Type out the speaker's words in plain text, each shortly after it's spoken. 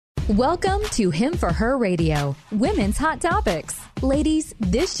Welcome to Him for Her Radio, Women's Hot Topics. Ladies,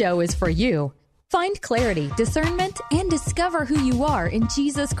 this show is for you. Find clarity, discernment, and discover who you are in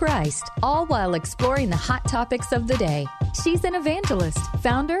Jesus Christ, all while exploring the hot topics of the day. She's an evangelist,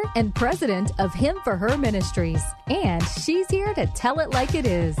 founder, and president of Him for Her Ministries, and she's here to tell it like it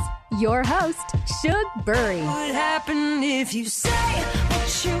is. Your host, Shug Burry. What happened if you say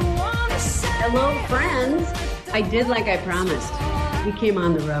what you want to say? Hello, friends. I did like I promised. We came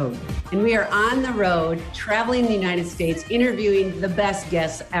on the road, and we are on the road traveling the United States, interviewing the best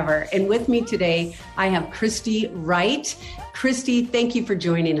guests ever. And with me today, I have Christy Wright. Christy, thank you for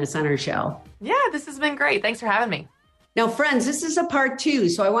joining us on our show. Yeah, this has been great. Thanks for having me. Now, friends, this is a part 2.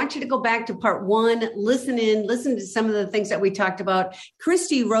 So I want you to go back to part 1, listen to some of the things that we talked about.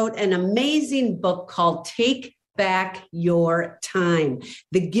 Christy wrote an amazing book called Take Back Your Time,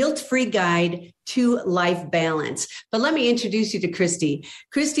 the guilt-free guide to life balance. But let me introduce you to Christy.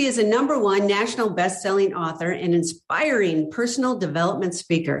 Christy is a #1 national best-selling author and inspiring personal development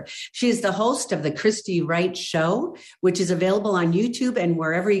speaker. She is the host of the Christy Wright Show, which is available on YouTube and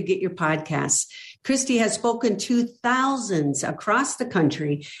wherever you get your podcasts. Christy has spoken to thousands across the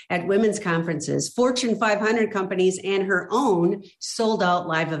country at women's conferences, Fortune 500 companies, and her own sold-out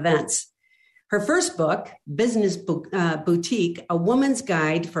live events. Her first book, Business Boutique, A Woman's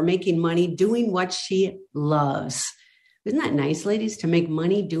Guide for Making Money Doing What She Loves. Isn't that nice, ladies, to make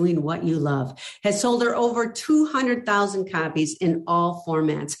money doing what you love? Has sold her over 200,000 copies in all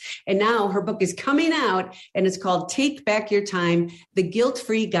formats. And now her book is coming out, and it's called Take Back Your Time, the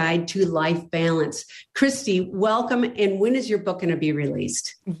Guilt-Free Guide to Life Balance. Christy, welcome. And when is your book going to be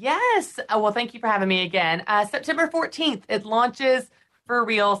released? Yes. Well, thank you for having me again. September 14th. It launches for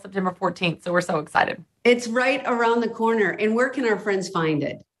real September 14th. So we're so excited. It's right around the corner. And where can our friends find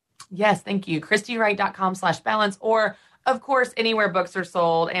it? Yes, thank you. ChristyWright.com/balance, or of course, anywhere books are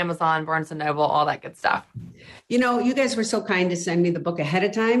sold, Amazon, Barnes & Noble, all that good stuff. You know, you guys were so kind to send me the book ahead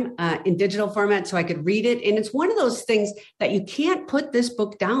of time in digital format so I could read it. And it's one of those things that you can't put this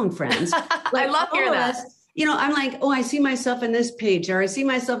book down, friends. Like, I love hearing that. You know, I'm like, oh, I see myself in this page, or I see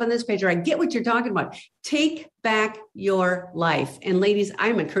myself in this page, or I get what you're talking about. Take back your life. And ladies,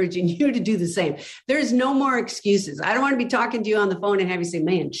 I'm encouraging you to do the same. There's no more excuses. I don't want to be talking to you on the phone and have you say,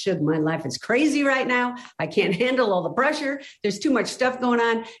 man, Shug, my life is crazy right now. I can't handle all the pressure. There's too much stuff going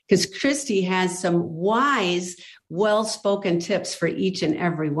on. Because Christy has some wise, well-spoken tips for each and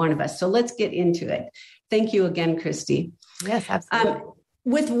every one of us. So let's get into it. Thank you again, Christy. Yes, absolutely.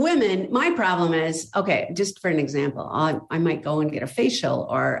 With women, my problem is, okay, just for an example, I might go and get a facial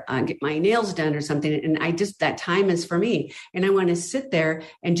or get my nails done or something. And that time is for me. And I want to sit there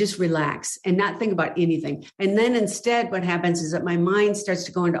and just relax and not think about anything. And then instead, what happens is that my mind starts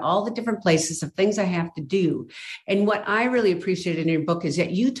to go into all the different places of things I have to do. And what I really appreciated in your book is that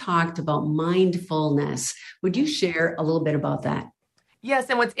you talked about mindfulness. Would you share a little bit about that?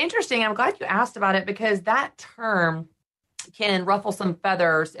 Yes. And what's interesting, I'm glad you asked about it, because that term can ruffle some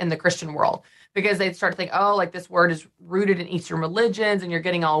feathers in the Christian world, because they start to think, oh, like this word is rooted in Eastern religions and you're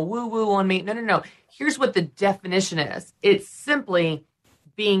getting all woo-woo on me. No. Here's what the definition is. It's simply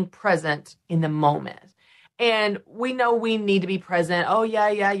being present in the moment. And we know we need to be present. Oh,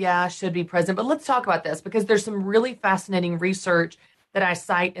 yeah, should be present. But let's talk about this, because there's some really fascinating research that I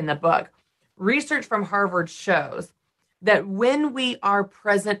cite in the book. Research from Harvard shows that when we are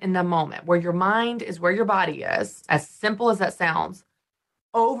present in the moment, where your mind is where your body is, as simple as that sounds,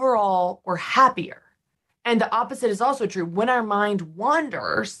 overall, we're happier. And the opposite is also true. When our mind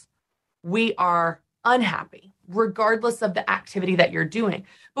wanders, we are unhappy, regardless of the activity that you're doing.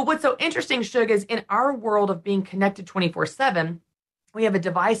 But what's so interesting, Shug, is in our world of being connected 24/7, we have a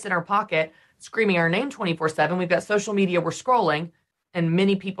device in our pocket screaming our name 24/7. We've got social media, we're scrolling. And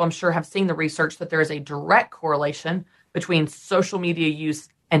many people, I'm sure, have seen the research that there is a direct correlation between social media use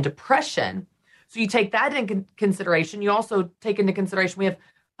and depression. So you take that into consideration. You also take into consideration we have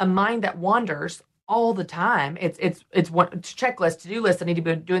a mind that wanders all the time. It's one checklist, to-do list. I need to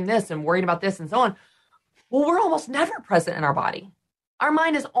be doing this and worrying about this and so on. Well, we're almost never present in our body. Our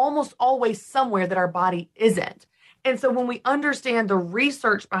mind is almost always somewhere that our body isn't. And so when we understand the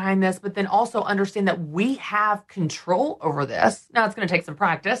research behind this, but then also understand that we have control over this, now it's going to take some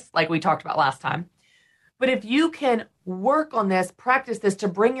practice, like we talked about last time. But if you can work on this, practice this to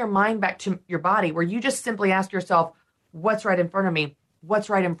bring your mind back to your body, where you just simply ask yourself, what's right in front of me? What's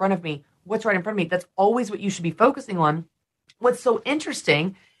right in front of me? What's right in front of me? That's always what you should be focusing on. What's so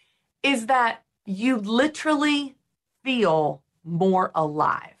interesting is that you literally feel more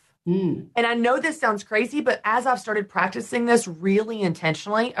alive. And I know this sounds crazy, but as I've started practicing this really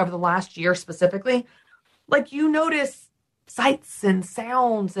intentionally over the last year specifically, like you notice sights and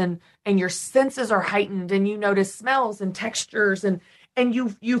sounds, and your senses are heightened, and you notice smells and textures, and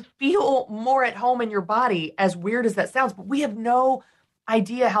you feel more at home in your body, as weird as that sounds. But we have no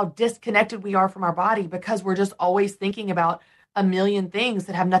idea how disconnected we are from our body because we're just always thinking about a million things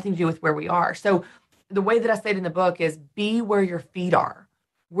that have nothing to do with where we are. So the way that I say it in the book is be where your feet are.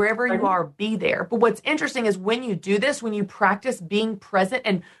 Wherever you are, be there. But what's interesting is when you do this, when you practice being present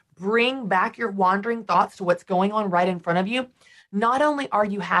and bring back your wandering thoughts to what's going on right in front of you, not only are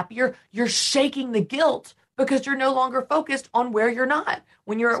you happier, you're shaking the guilt because you're no longer focused on where you're not.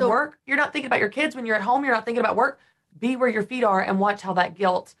 When you're at work, you're not thinking about your kids. When you're at home, you're not thinking about work. Be where your feet are and watch how that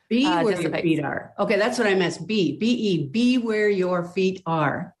guilt where dissipates. your feet are. Okay, that's what I missed. Be where your feet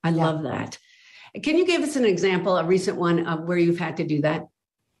are. I love that. Can you give us an example, a recent one of where you've had to do that?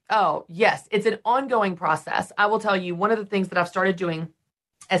 Oh, yes. It's an ongoing process. I will tell you, one of the things that I've started doing,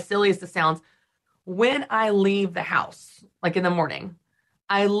 as silly as this sounds, when I leave the house, like in the morning,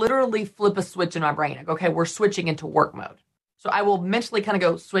 I literally flip a switch in my brain. I go, okay, we're switching into work mode. So I will mentally kind of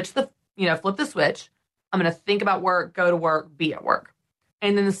go flip the switch. I'm going to think about work, go to work, be at work.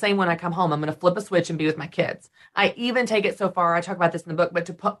 And then the same when I come home, I'm going to flip a switch and be with my kids. I even take it so far, I talk about this in the book, but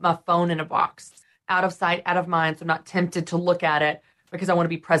to put my phone in a box, out of sight, out of mind, so I'm not tempted to look at it because I want to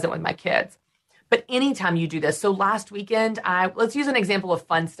be present with my kids. But anytime you do this, so last weekend, let's use an example of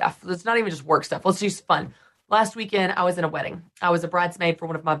fun stuff. It's not even just work stuff. Let's use fun. Last weekend, I was in a wedding. I was a bridesmaid for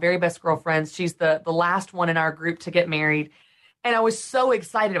one of my very best girlfriends. She's the last one in our group to get married. And I was so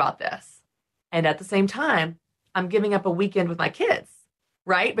excited about this. And at the same time, I'm giving up a weekend with my kids,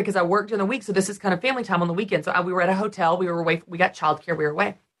 right? Because I worked in the week. So this is kind of family time on the weekend. So we were at a hotel. We were away. We got childcare. We were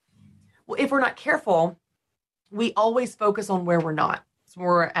away. Well, if we're not careful, we always focus on where we're not. So when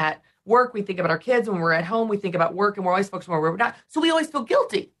we're at work, we think about our kids. When we're at home, we think about work, and we're always focused on where we're not. So we always feel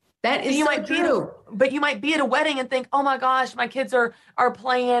guilty. That is so true. But you might be at a wedding and think, oh my gosh, my kids are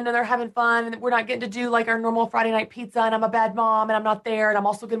playing and they're having fun and we're not getting to do like our normal Friday night pizza and I'm a bad mom and I'm not there and I'm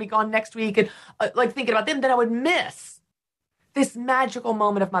also going to be gone next week and like thinking about them, then I would miss this magical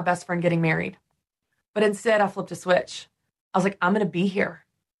moment of my best friend getting married. But instead I flipped a switch. I was like, I'm going to be here.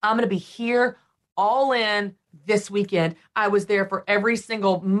 I'm going to be here all in this weekend. I was there for every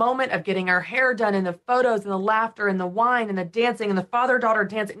single moment of getting our hair done and the photos and the laughter and the wine and the dancing and the father-daughter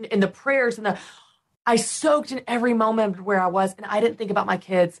dancing and the prayers and I soaked in every moment of where I was and I didn't think about my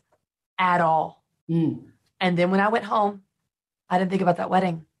kids at all. And then when I went home, I didn't think about that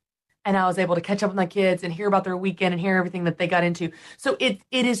wedding and I was able to catch up with my kids and hear about their weekend and hear everything that they got into. So it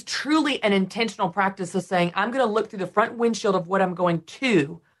is truly an intentional practice of saying, I'm going to look through the front windshield of what I'm going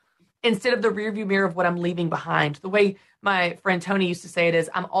to instead of the rearview mirror of what I'm leaving behind. The way my friend Tony used to say it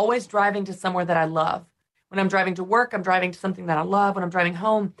is, I'm always driving to somewhere that I love. When I'm driving to work, I'm driving to something that I love. When I'm driving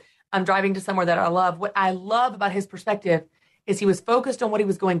home, I'm driving to somewhere that I love. What I love about his perspective is he was focused on what he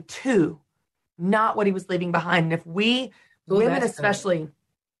was going to, not what he was leaving behind. And if we, women especially,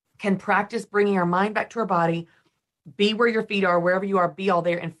 can practice bringing our mind back to our body, be where your feet are, wherever you are, be all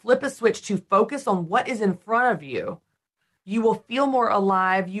there, and flip a switch to focus on what is in front of you, you will feel more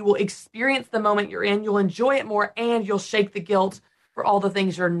alive. You will experience the moment you're in. You'll enjoy it more, and you'll shake the guilt for all the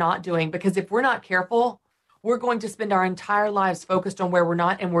things you're not doing. Because if we're not careful, we're going to spend our entire lives focused on where we're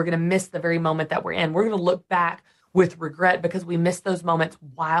not, and we're going to miss the very moment that we're in. We're going to look back with regret because we missed those moments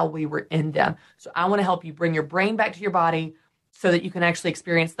while we were in them. So I want to help you bring your brain back to your body so that you can actually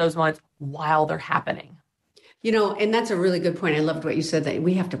experience those moments while they're happening. You know, and that's a really good point. I loved what you said, that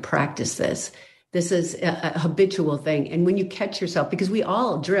we have to practice this. This is a habitual thing. And when you catch yourself, because we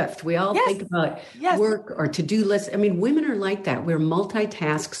all drift, we all think about work or to-do lists. I mean, women are like that. We're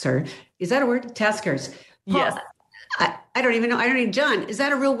multitaskers. Is that a word? Taskers. Paul, Yes. I don't even know. I don't even, John, is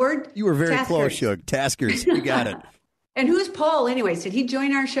that a real word? You were very close, Shug. Taskers. You got it. And who's Paul anyways? Did he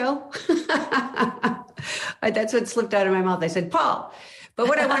join our show? That's what slipped out of my mouth. I said, Paul. But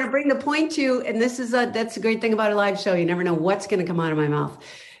what I want to bring the point to, and that's a great thing about a live show. You never know what's going to come out of my mouth.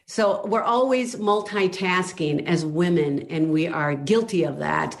 So we're always multitasking as women, and we are guilty of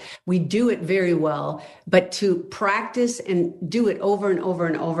that. We do it very well, but to practice and do it over and over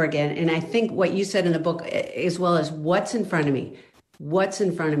and over again. And I think what you said in the book, as well as what's in front of me.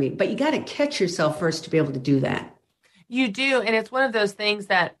 But you got to catch yourself first to be able to do that. You do. And it's one of those things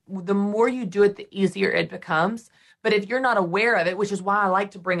that the more you do it, the easier it becomes. But if you're not aware of it, which is why I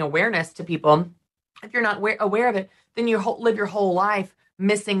like to bring awareness to people, if you're not aware of it, then you live your whole life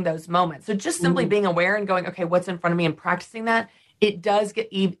missing those moments. So just simply being aware and going, okay, what's in front of me and practicing that, it does get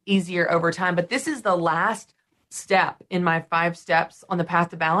easier over time. But this is the last step in my 5 steps on the path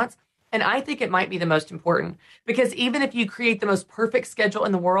to balance. And I think it might be the most important, because even if you create the most perfect schedule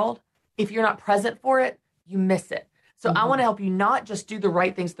in the world, if you're not present for it, you miss it. So I want to help you not just do the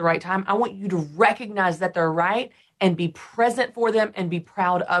right things at the right time. I want you to recognize that they're right and be present for them and be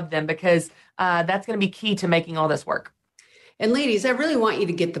proud of them, because that's going to be key to making all this work. And ladies, I really want you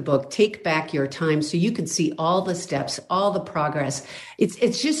to get the book, Take Back Your Time, so you can see all the steps, all the progress.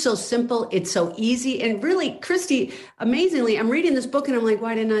 It's just so simple. It's so easy. And really, Christy, amazingly, I'm reading this book and I'm like,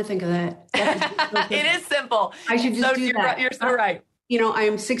 why didn't I think of that? It is simple. I should just do that. You're so right. You know, I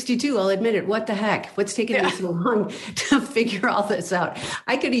am 62. I'll admit it. What the heck? What's taking me so long to figure all this out?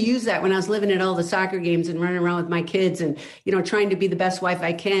 I could have used that when I was living at all the soccer games and running around with my kids and, you know, trying to be the best wife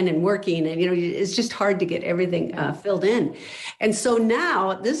I can and working. And, you know, it's just hard to get everything filled in. And so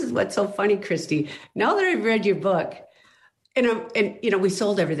now, this is what's so funny, Christy. Now that I've read your book, and you know, we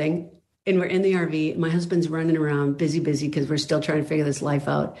sold everything and we're in the RV. My husband's running around busy because we're still trying to figure this life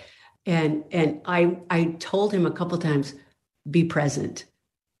out. And I told him a couple times, be present.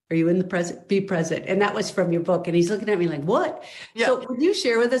 Are you in the present? Be present. And that was from your book. And he's looking at me like, what? Yeah. So would you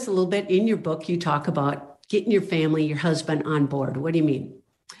share with us a little bit? In your book, you talk about getting your family, your husband on board. What do you mean?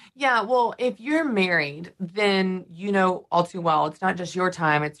 Yeah, well, if you're married, then you know all too well, it's not just your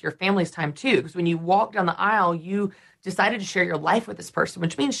time, it's your family's time too. Because when you walk down the aisle, you decided to share your life with this person,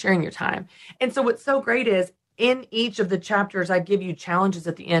 which means sharing your time. And so what's so great is in each of the chapters, I give you challenges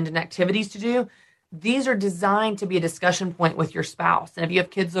at the end and activities to do. These are designed to be a discussion point with your spouse. And if you have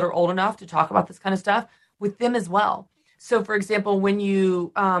kids that are old enough to talk about this kind of stuff, with them as well. So for example, when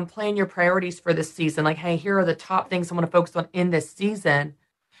you plan your priorities for this season, like, hey, here are the top things I want to focus on in this season.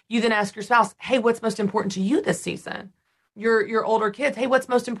 You then ask your spouse, hey, what's most important to you this season? Your older kids, hey, what's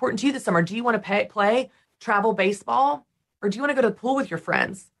most important to you this summer? Do you want to play travel baseball? Or do you want to go to the pool with your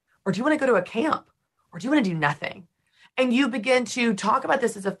friends? Or do you want to go to a camp? Or do you want to do nothing? And you begin to talk about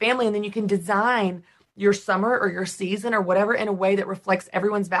this as a family, and then you can design your summer or your season or whatever in a way that reflects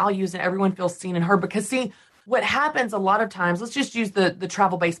everyone's values and everyone feels seen and heard. Because see, what happens a lot of times, let's just use the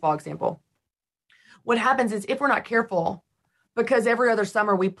travel baseball example. What happens is if we're not careful, because every other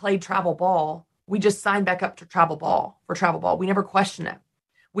summer we played travel ball, we just sign back up to travel ball. We never question it.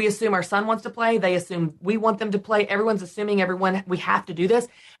 We assume our son wants to play. They assume we want them to play. Everyone's assuming we have to do this.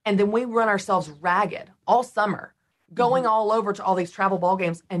 And then we run ourselves ragged all summer, going all over to all these travel ball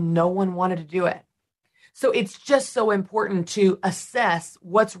games, and no one wanted to do it. So it's just so important to assess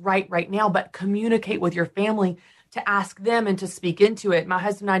what's right now, but communicate with your family to ask them and to speak into it. My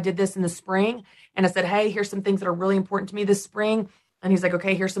husband and I did this in the spring, and I said, hey, here's some things that are really important to me this spring. And he's like,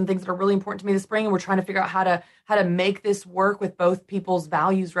 okay, here's some things that are really important to me this spring. And we're trying to figure out how to make this work with both people's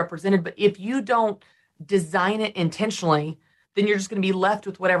values represented. But if you don't design it intentionally, then you're just going to be left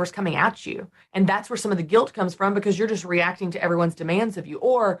with whatever's coming at you. And that's where some of the guilt comes from, because you're just reacting to everyone's demands of you.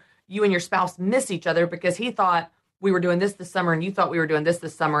 Or you and your spouse miss each other because he thought we were doing this summer and you thought we were doing this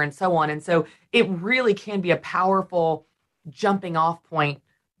summer, and so on. And so it really can be a powerful jumping off point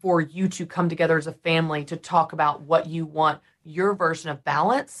for you to come together as a family to talk about what you want, your version of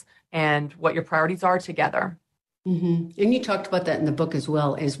balance, and what your priorities are together. Mm-hmm. And you talked about that in the book as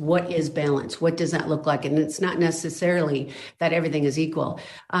well, is what is balance? What does that look like? And it's not necessarily that everything is equal.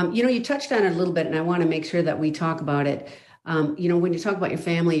 You touched on it a little bit, and I want to make sure that we talk about it. When you talk about your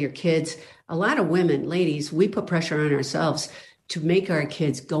family, your kids, a lot of women, ladies, we put pressure on ourselves to make our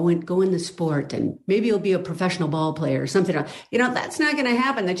kids go in the sport, and maybe you'll be a professional ball player or something. That's not going to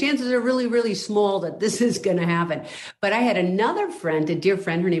happen. The chances are really, really small that this is going to happen. But I had another friend, a dear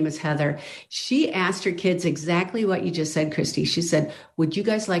friend, her name is Heather. She asked her kids exactly what you just said, Christy. She said, would you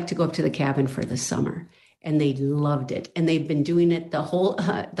guys like to go up to the cabin for the summer? And they loved it. And they've been doing it the whole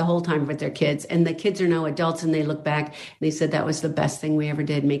time with their kids. And the kids are now adults, and they look back and they said that was the best thing we ever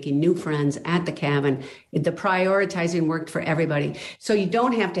did, making new friends at the cabin. The prioritizing worked for everybody. So you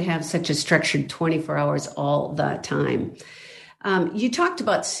don't have to have such a structured 24 hours all the time. You talked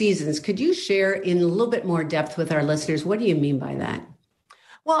about seasons. Could you share in a little bit more depth with our listeners? What do you mean by that?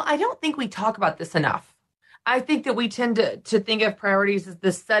 Well, I don't think we talk about this enough. I think that we tend to think of priorities as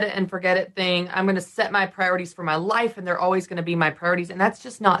this set it and forget it thing. I'm going to set my priorities for my life, and they're always going to be my priorities. And that's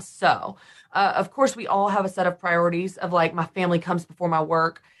just not so. Of course, we all have a set of priorities of like, my family comes before my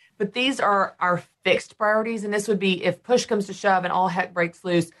work. But these are our fixed priorities. And this would be, if push comes to shove and all heck breaks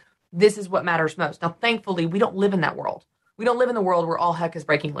loose, this is what matters most. Now, thankfully, we don't live in that world. We don't live in the world where all heck is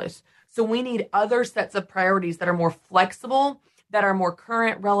breaking loose. So we need other sets of priorities that are more flexible, that are more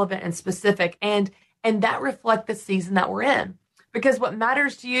current, relevant, and specific. And that reflect the season that we're in. Because what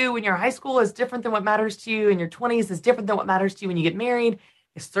matters to you when you're in high school is different than what matters to you in your 20s, is different than what matters to you when you get married.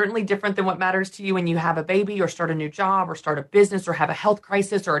 It's certainly different than what matters to you when you have a baby or start a new job or start a business or have a health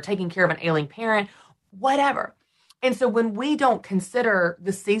crisis or are taking care of an ailing parent, whatever. And so when we don't consider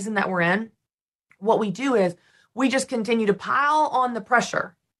the season that we're in, what we do is we just continue to pile on the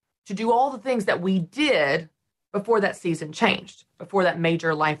pressure to do all the things that we did before that season changed, before that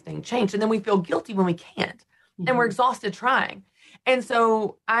major life thing changed. And then we feel guilty when we can't, and we're exhausted trying. And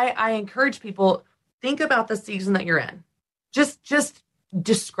so I encourage people, think about the season that you're in. Just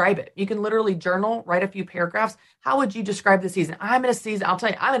describe it. You can literally journal, write a few paragraphs. How would you describe the season? I'm in a season, I'll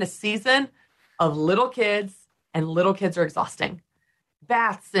tell you, I'm in a season of little kids, and little kids are exhausting.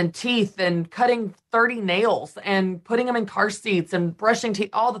 Baths and teeth and cutting 30 nails and putting them in car seats and brushing teeth,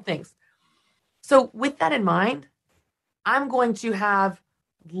 all the things. So with that in mind, I'm going to have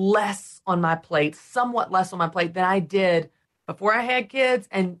less on my plate, somewhat less on my plate than I did before I had kids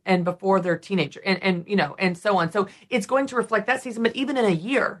and before they're teenager and you know, and so on. So it's going to reflect that season. But even in a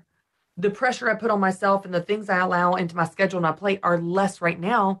year, the pressure I put on myself and the things I allow into my schedule and my plate are less right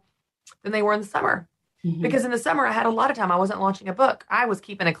now than they were in the summer. Because in the summer, I had a lot of time. I wasn't launching a book. I was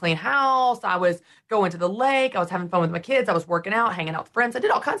keeping a clean house. I was going to the lake. I was having fun with my kids. I was working out, hanging out with friends. I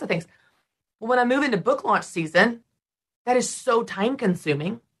did all kinds of things. Well, when I move into book launch season, that is so time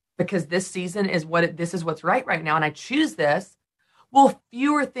consuming because this season is this is what's right now. And I choose this. Well,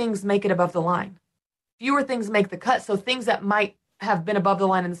 fewer things make it above the line. Fewer things make the cut. So things that might have been above the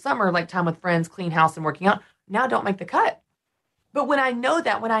line in the summer, like time with friends, clean house, and working out, now don't make the cut. But when I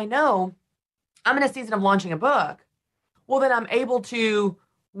know I'm in a season of launching a book, well, then I'm able to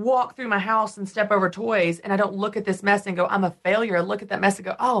walk through my house and step over toys, and I don't look at this mess and go, I'm a failure. I look at that mess and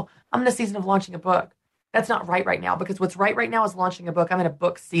go, oh, I'm in a season of launching a book. That's not right now, because what's right now is launching a book. I'm in a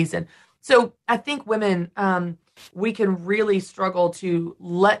book season. So I think women, we can really struggle to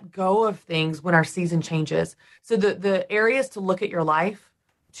let go of things when our season changes. So the areas to look at your life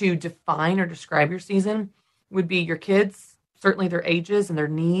to define or describe your season would be your kids, certainly their ages and their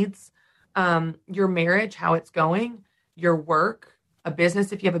needs, your marriage, how it's going, your work, a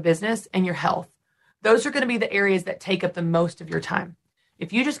business, if you have a business, and your health. Those are going to be the areas that take up the most of your time.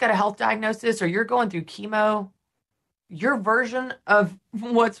 If you just got a health diagnosis or you're going through chemo, your version of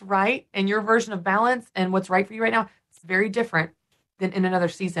what's right and your version of balance and what's right for you right now is very different than in another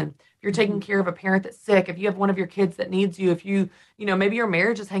season. If you're taking care of a parent that's sick, if you have one of your kids that needs you, if you maybe your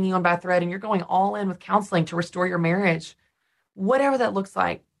marriage is hanging on by a thread and you're going all in with counseling to restore your marriage, whatever that looks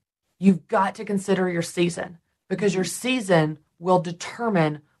like, you've got to consider your season, because your season will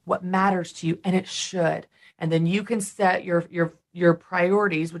determine what matters to you, and it should. And then you can set your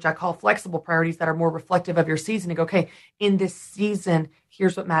priorities, which I call flexible priorities, that are more reflective of your season, and go, okay, in this season,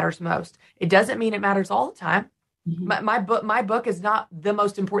 here's what matters most. It doesn't mean it matters all the time. Mm-hmm. My book is not the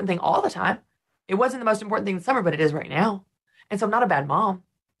most important thing all the time. It wasn't the most important thing in summer, but it is right now. And so I'm not a bad mom.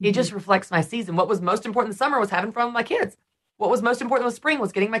 Mm-hmm. It just reflects my season. What was most important in summer was having fun with my kids. What was most important with spring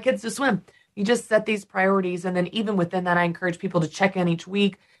was getting my kids to swim. You just set these priorities. And then even within that, I encourage people to check in each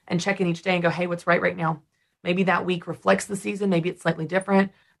week and check in each day and go, hey, what's right now? Maybe that week reflects the season. Maybe it's slightly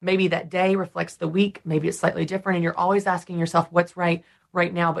different. Maybe that day reflects the week. Maybe it's slightly different. And you're always asking yourself what's right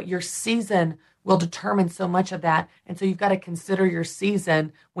now. But your season will determine so much of that. And so you've got to consider your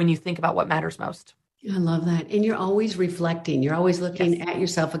season when you think about what matters most. I love that. And you're always reflecting. You're always looking at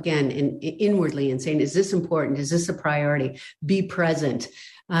yourself again and inwardly and saying, is this important? Is this a priority? Be present.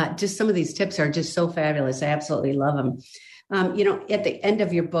 Just some of these tips are just so fabulous. I absolutely love them. At the end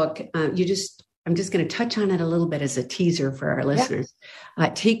of your book, I'm just going to touch on it a little bit as a teaser for our listeners.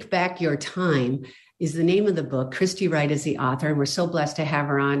 Take Back Your Time is the name of the book. Christy Wright is the author, and we're so blessed to have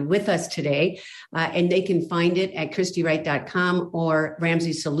her on with us today. And they can find it at ChristyWright.com or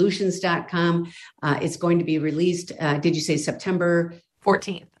RamseySolutions.com. It's going to be released, did you say September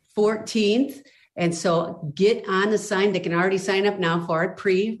 14th? And so get on the sign. They can already sign up now for it,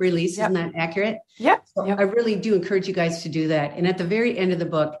 pre-release. Isn't that accurate? Yep. So I really do encourage you guys to do that. And at the very end of the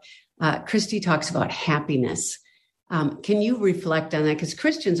book, Christy talks about happiness. Can you reflect on that? Because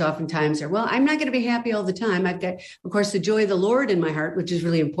Christians oftentimes are, I'm not going to be happy all the time. I've got, of course, the joy of the Lord in my heart, which is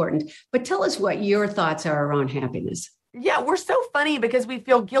really important. But tell us what your thoughts are around happiness. Yeah, we're so funny because we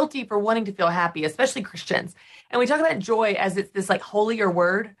feel guilty for wanting to feel happy, especially Christians. And we talk about joy as it's this like holier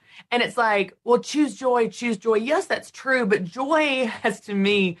word. And it's like, well, choose joy. Yes, that's true. But joy has, to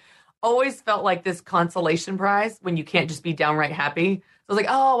me, always felt like this consolation prize when you can't just be downright happy. So I was like,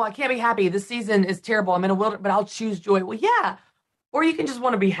 I can't be happy. This season is terrible. I'm in a wilderness, but I'll choose joy. Well, yeah. Or you can just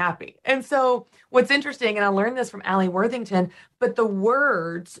want to be happy. And so what's interesting, and I learned this from Allie Worthington, but the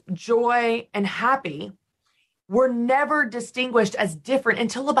words joy and happy were never distinguished as different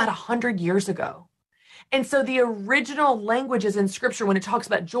until about 100 years ago. And so the original languages in scripture, when it talks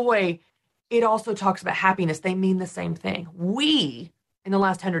about joy, it also talks about happiness. They mean the same thing. We, in the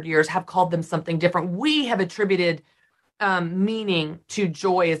last 100 years, have called them something different. We have attributed meaning to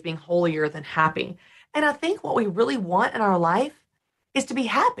joy as being holier than happy. And I think what we really want in our life is to be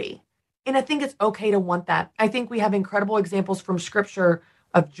happy. And I think it's okay to want that. I think we have incredible examples from scripture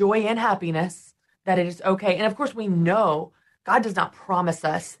of joy and happiness, that it is okay. And of course, we know God does not promise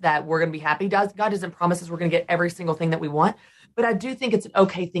us that we're going to be happy. God doesn't promise us we're going to get every single thing that we want. But I do think it's an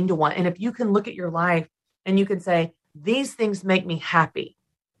okay thing to want. And if you can look at your life and you can say, these things make me happy,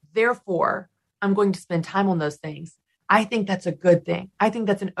 therefore, I'm going to spend time on those things. I think that's a good thing. I think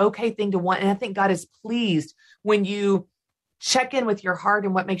that's an okay thing to want. And I think God is pleased when you check in with your heart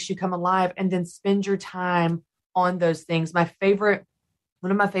and what makes you come alive and then spend your time on those things. One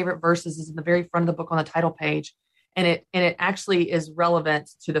of my favorite verses is in the very front of the book on the title page. And it actually is relevant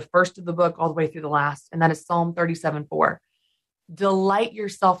to the first of the book all the way through the last. And that is Psalm 37:4. Delight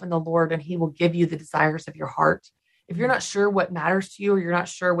yourself in the Lord and he will give you the desires of your heart. If you're not sure what matters to you, or you're not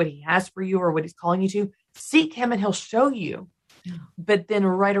sure what he has for you or what he's calling you to, seek him and he'll show you. Yeah. But then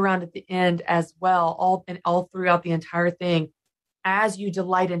right around at the end as well, all throughout the entire thing, as you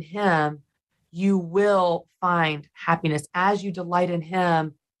delight in him, you will find happiness. As you delight in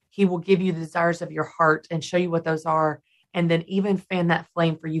him, he will give you the desires of your heart and show you what those are. And then even fan that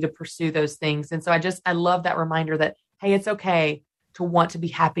flame for you to pursue those things. And so I love that reminder that, hey, it's okay to want to be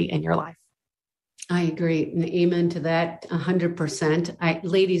happy in your life. I agree. And amen to that 100%.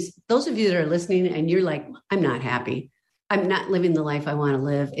 Ladies, those of you that are listening and you're like, I'm not happy. I'm not living the life I want to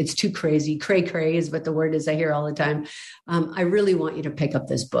live. It's too crazy. Cray cray is what the word is I hear all the time. I really want you to pick up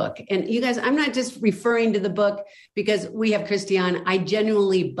this book. And you guys, I'm not just referring to the book because we have Christy on. I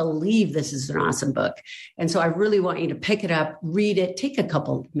genuinely believe this is an awesome book. And so I really want you to pick it up, read it, take a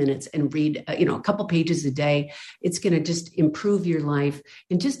couple minutes and read, a couple pages a day. It's going to just improve your life.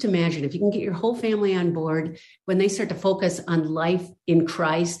 And just imagine if you can get your whole family on board when they start to focus on life in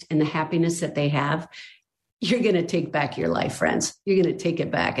Christ and the happiness that they have. You're going to take back your life, friends. You're going to take it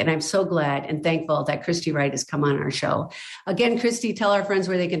back. And I'm so glad and thankful that Christy Wright has come on our show. Again, Christy, tell our friends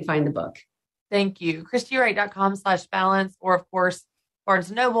where they can find the book. Thank you. ChristyWright.com/balance, or of course,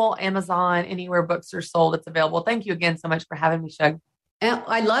 Barnes & Noble, Amazon, anywhere books are sold, it's available. Thank you again so much for having me, Shug.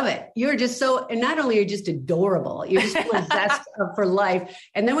 I love it. You're just and not only are you just adorable, you're just full of zest for life.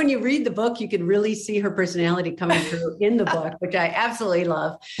 And then when you read the book, you can really see her personality coming through in the book, which I absolutely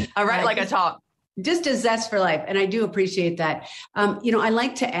love. I write like I talk. Just a zest for life. And I do appreciate that. I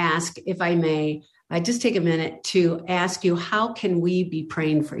like to ask, if I may, just take a minute to ask you, how can we be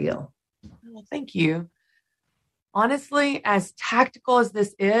praying for you? Well, thank you. Honestly, as tactical as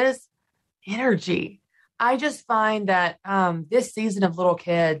this is, energy. I just find that this season of little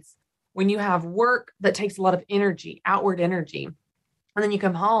kids, when you have work that takes a lot of energy, outward energy, and then you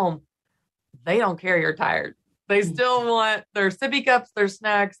come home, they don't care you're tired. They still want their sippy cups, their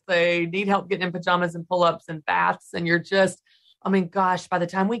snacks. They need help getting in pajamas and pull-ups and baths. And you're just, by the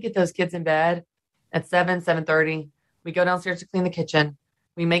time we get those kids in bed at 7:30, we go downstairs to clean the kitchen.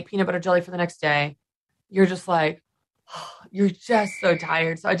 We make peanut butter jelly for the next day. You're just like, you're just so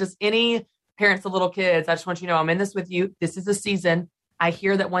tired. So any parents of little kids, I just want you to know, I'm in this with you. This is a season. I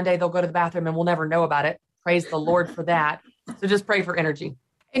hear that one day they'll go to the bathroom and we'll never know about it. Praise the Lord for that. So just pray for energy.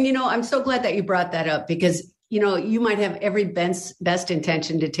 And, I'm so glad that you brought that up because you might have every best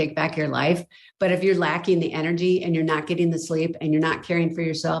intention to take back your life, but if you're lacking the energy and you're not getting the sleep and you're not caring for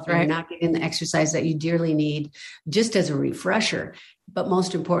yourself, and you're not getting the exercise that you dearly need, just as a refresher, but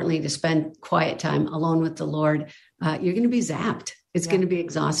most importantly, to spend quiet time alone with the Lord, you're going to be zapped. It's going to be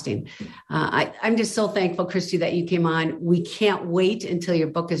exhausting. I'm just so thankful, Christy, that you came on. We can't wait until your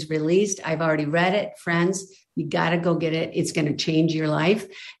book is released. I've already read it. Friends, you got to go get it. It's going to change your life.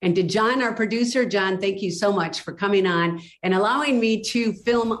 And to John, our producer, John, thank you so much for coming on and allowing me to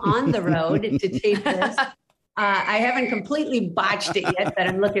film on the road to tape this. I haven't completely botched it yet, but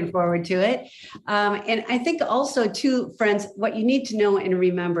I'm looking forward to it. And I think also, too, friends, what you need to know and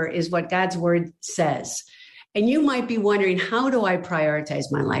remember is what God's word says. And you might be wondering, how do I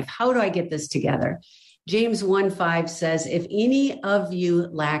prioritize my life? How do I get this together? James 1:5 says, if any of you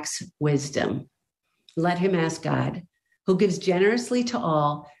lacks wisdom, let him ask God, who gives generously to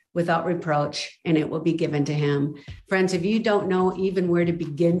all without reproach, and it will be given to him. Friends, if you don't know even where to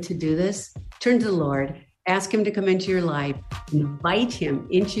begin to do this, turn to the Lord. Ask him to come into your life, invite him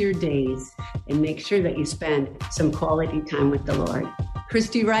into your days, and make sure that you spend some quality time with the Lord.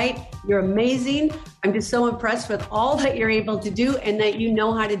 Christy Wright, you're amazing. I'm just so impressed with all that you're able to do and that you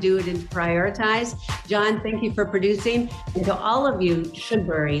know how to do it and to prioritize. John, thank you for producing. And to all of you,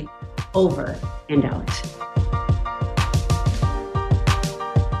 Shugbury, over and out.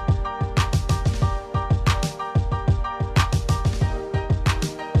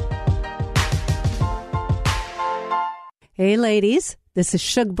 Hey, ladies, This is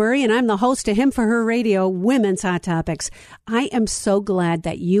Shug Burry, and I'm the host of Him for Her Radio, Women's Hot Topics. I am so glad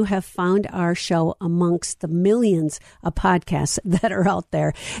that you have found our show amongst the millions of podcasts that are out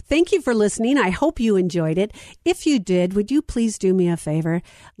there. Thank you for listening. I hope you enjoyed it. If you did, would you please do me a favor?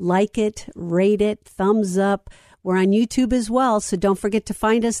 Like it, rate it, thumbs up. We're on YouTube as well, so don't forget to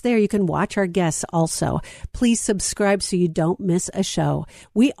find us there. You can watch our guests also. Please subscribe so you don't miss a show.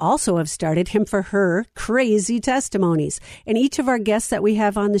 We also have started Him for Her Crazy Testimonies, and each of our guests that we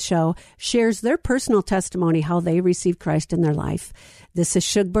have on the show shares their personal testimony, how they received Christ in their life. This is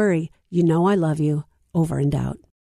Shug Burry. You know I love you. Over and out.